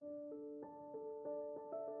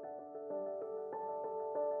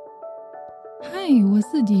嗨，我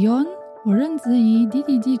是 Dion， 我任职于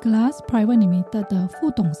DDG Glass Private Limited 的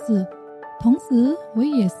副董事，同时我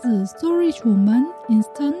也是 Storage Woman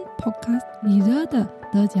Instant Podcast Leader 的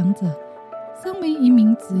得奖者。身为一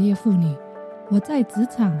名职业妇女，我在职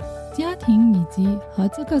场、家庭以及和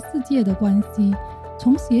这个世界的关系，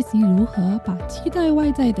从学习如何把期待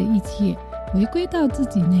外在的一切回归到自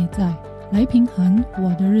己内在，来平衡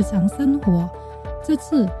我的日常生活。这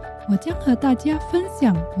次我将和大家分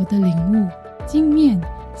享我的领悟、经验，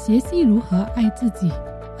学习如何爱自己、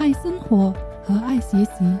爱生活和爱学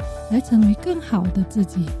习，来成为更好的自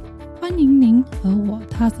己。欢迎您和我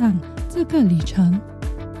踏上这个旅程。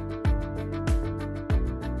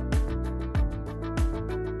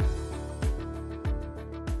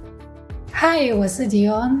嗨，我是迪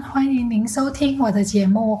恩，欢迎您收听我的节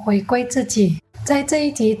目《回归自己》。在这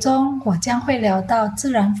一集中，我将会聊到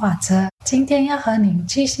自然法则。今天要和您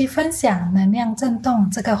继续分享能量振动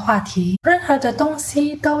这个话题。任何的东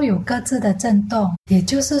西都有各自的振动，也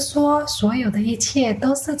就是说，所有的一切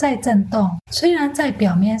都是在振动，虽然在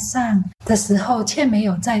表面上的时候却没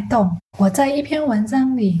有在动。我在一篇文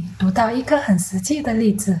章里读到一个很实际的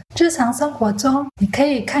例子，日常生活中，你可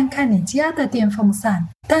以看看你家的电风扇，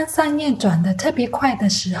当扇叶转得特别快的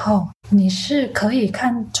时候，你是可以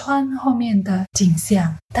看穿后面的景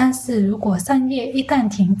象，但是如果扇叶一旦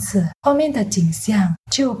停止，后面的景象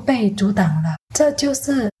就被阻挡了。这就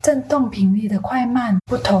是振动频率的快慢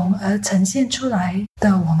不同而呈现出来的，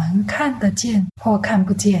我们看得见或看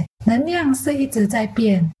不见。能量是一直在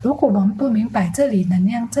变，如果我们不明白这里能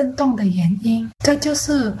量振动的原因，这就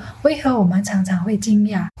是为何我们常常会惊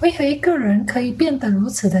讶，为何一个人可以变得如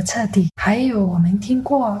此的彻底。还有我们听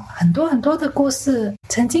过很多的故事，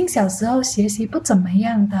曾经小时候学习不怎么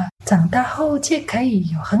样的，长大后却可以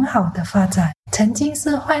有很好的发展，曾经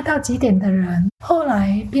是坏到极点的人，后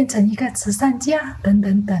来变成一个慈善家等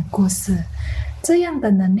等等故事。这样的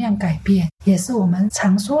能量改变也是我们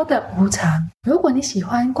常说的无常。如果你喜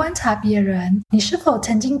欢观察别人，你是否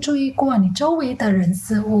曾经注意过你周围的人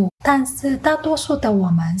事物？但是大多数的我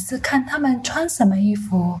们是看他们穿什么衣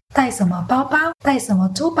服，带什么包包，带什么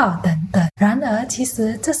珠宝等等。然而其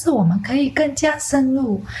实这是我们可以更加深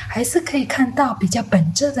入，还是可以看到比较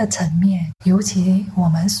本质的层面。尤其我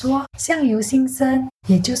们说相由心生，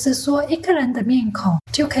也就是说一个人的面孔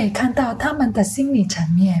就可以看到他们的心理层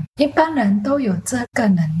面。一般人都有这个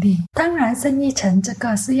能力，当然深一层这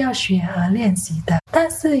个是要学和练习的，但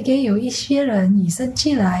是也有一些人与生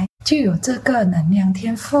俱来就有这个能量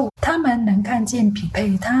天赋，他们能看见匹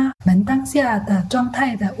配他们当下的状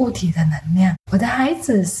态的物体的能量。我的孩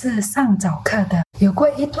子是上早课的，有过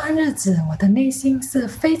一段日子，我的内心是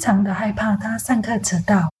非常的害怕他上课迟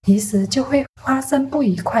到，于是就会发生不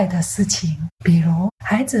愉快的事情，比如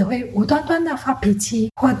孩子会无端端的发脾气，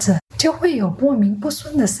或者就会有不明不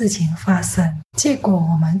顺的事情发生，结果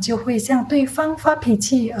我们就会向对方发脾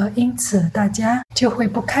气，而因此大家就会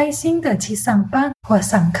不开心的去上班或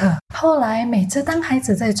上课。后来每次当孩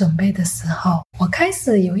子在准备的时候，我开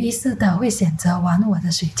始有意识的会选择玩我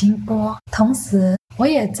的水晶波，同时我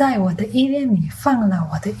也在我的意念里放了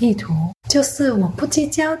我的意图，就是我不聚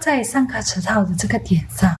焦在上课迟到的这个点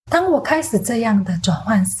上。当我开始这样的转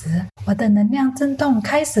换时，我的能量振动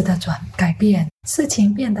开始的改变，事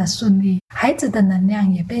情变得顺利，孩子的能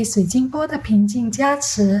量也被水晶波的平静加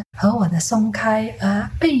持和我的松开而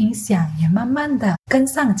被影响，也慢慢的跟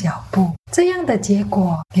上脚步。这样的结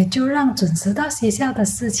果也就让准时到学校的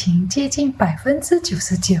事情接近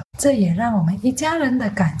99%，这也让我们一家人的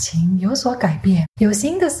感情有所改变。有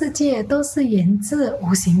形的世界都是源自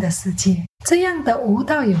无形的世界，这样的无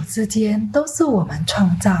到有之间都是我们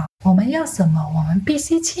创造。我们要什么，我们必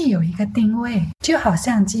须去有一个定位，就好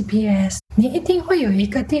像 GPS， 你一定会有一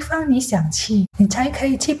个地方你想去，你才可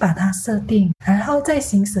以去把它设定，然后再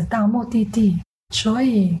行驶到目的地。所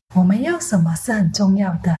以我们要什么是很重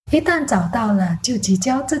要的，一旦找到了，就聚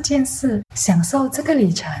焦这件事，享受这个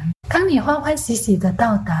旅程。当你欢欢喜喜的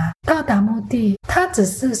到达目的，它只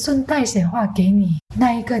是顺带显化给你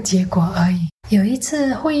那一个结果而已。有一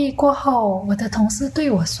次会议过后，我的同事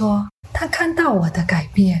对我说，他看到我的改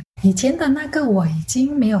变，以前的那个我已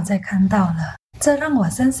经没有再看到了，这让我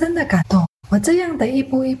深深的感动。我这样的一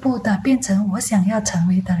步一步的变成我想要成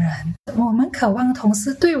为的人。我们渴望同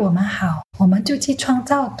事对我们好，我们就去创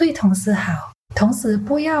造对同事好，同时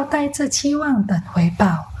不要带着期望等回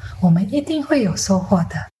报，我们一定会有收获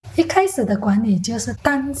的。一开始的管理就是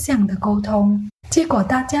单向的沟通，结果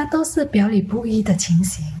大家都是表里不一的情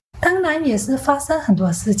形，当然也是发生很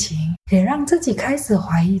多事情，也让自己开始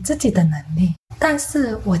怀疑自己的能力。但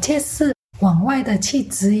是我却是往外的去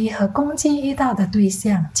质疑和攻击遇到的对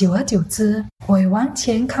象，久而久之，我完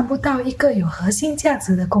全看不到一个有核心价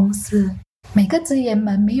值的公司。每个职员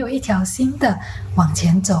们没有一条心的往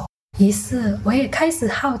前走。于是我也开始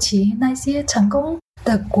好奇那些成功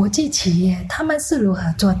的国际企业他们是如何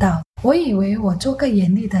做到。我以为我做个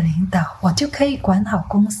严厉的领导，我就可以管好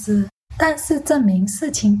公司，但是证明事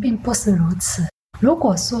情并不是如此。如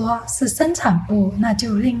果说是生产部，那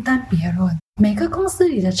就另当别论。每个公司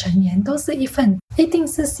里的成员都是一份，一定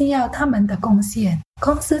是需要他们的贡献，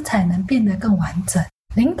公司才能变得更完整。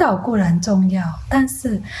领导固然重要，但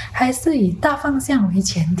是还是以大方向为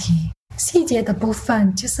前提，细节的部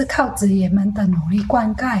分就是靠职员们的努力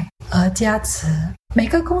灌溉而加持。每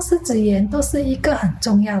个公司职员都是一个很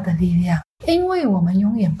重要的力量，因为我们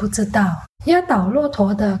永远不知道压倒骆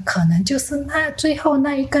驼的可能就是最后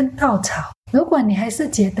那一根稻草。如果你还是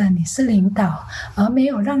觉得你是领导，而没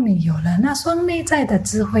有让你有了那双内在的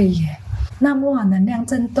智慧眼，那么能量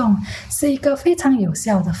振动是一个非常有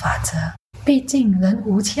效的法则。毕竟人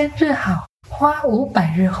无千日好，花无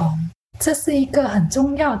百日红，这是一个很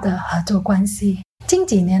重要的合作关系。近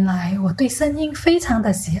几年来，我对声音非常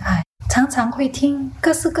的喜爱，常常会听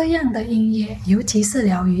各式各样的音乐，尤其是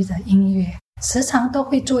疗愈的音乐，时常都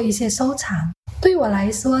会做一些收藏。对我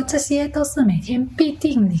来说，这些都是每天必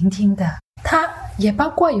定聆听的。它也包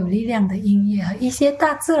括有力量的音乐和一些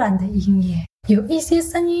大自然的音乐。有一些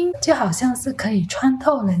声音就好像是可以穿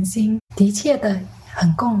透人心，的确的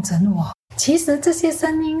很共振我。其实这些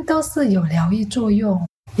声音都是有疗愈作用，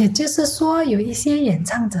也就是说有一些演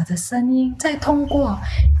唱者的声音在通过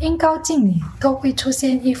音高镜里都会出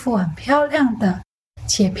现一幅很漂亮的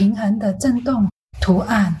且平衡的振动图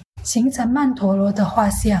案，形成曼陀罗的画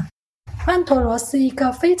像。曼陀罗是一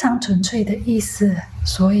个非常纯粹的意思，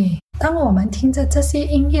所以当我们听着这些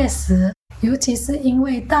音乐时，尤其是因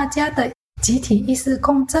为大家的集体意识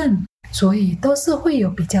共振，所以都是会有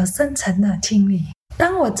比较深层的清理。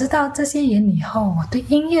当我知道这些原理后，我对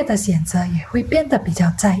音乐的选择也会变得比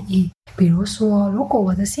较在意。比如说，如果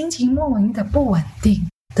我的心情莫名的不稳定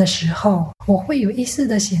的时候，我会有意识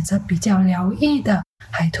的选择比较疗愈的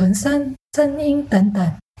海豚声音等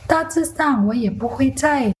等。大致上我也不会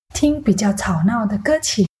再听比较吵闹的歌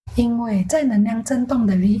曲，因为在能量振动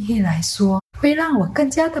的利益来说，会让我更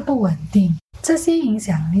加的不稳定。这些影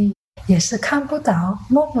响力也是看不着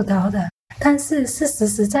摸不着的，但是是实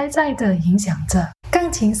实在在的影响着。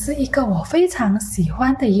钢琴是一个我非常喜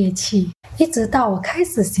欢的乐器，一直到我开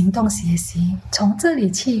始行动学习，从这里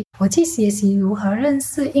起我去学习如何认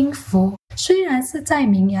识音符，虽然是在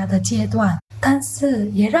萌芽的阶段，但是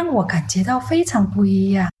也让我感觉到非常不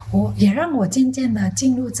一样，也让我渐渐的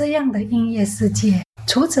进入这样的音乐世界。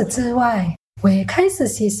除此之外，我也开始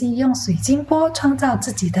学习用水晶波创造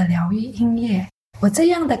自己的疗愈音乐。我这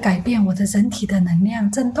样的改变我的人体的能量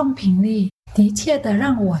振动频率，的确的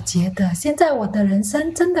让我觉得现在我的人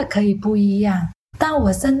生真的可以不一样。当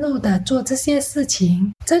我深入的做这些事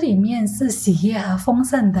情，这里面是喜悦和丰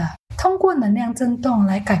盛的。通过能量振动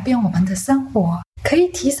来改变我们的生活，可以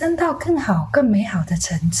提升到更好更美好的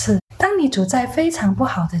层次。当你处在非常不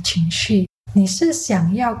好的情绪，你是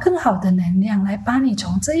想要更好的能量来把你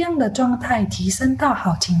从这样的状态提升到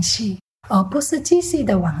好情绪，而不是继续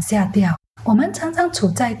的往下掉。我们常常处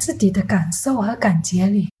在自己的感受和感觉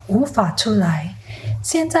里无法出来，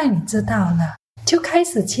现在你知道了，就开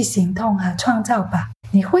始去行动和创造吧，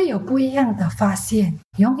你会有不一样的发现。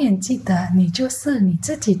永远记得，你就是你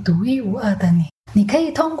自己独一无二的你。你可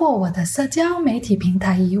以通过我的社交媒体平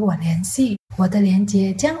台与我联系，我的连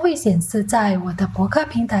结将会显示在我的博客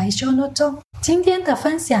平台 show note 中。今天的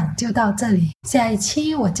分享就到这里，下一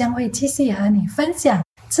期我将会继续和你分享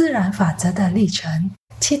自然法则的历程，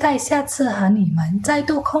期待下次和你们再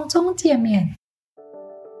度空中见面。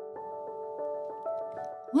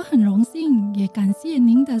我很荣幸，也感谢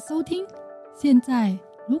您的收听。现在，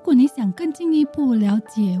如果你想更进一步了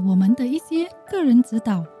解我们的一些个人指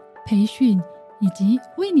导、培训以及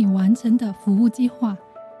为你完成的服务计划，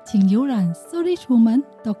请浏览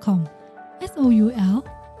soulrichwoman.com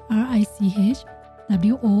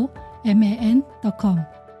soulrichwoman.com。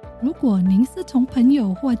 如果您是从朋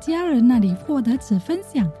友或家人那里获得此分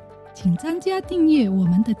享，请参加订阅我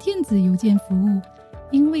们的电子邮件服务，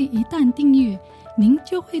因为一旦订阅，您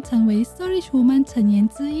就会成为 Soulrichwoman 成员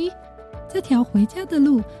之一。这条回家的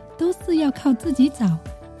路都是要靠自己找，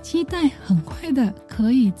期待很快的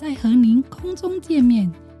可以再和您空中见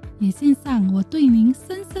面，也献上我对您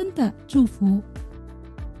深深的祝福。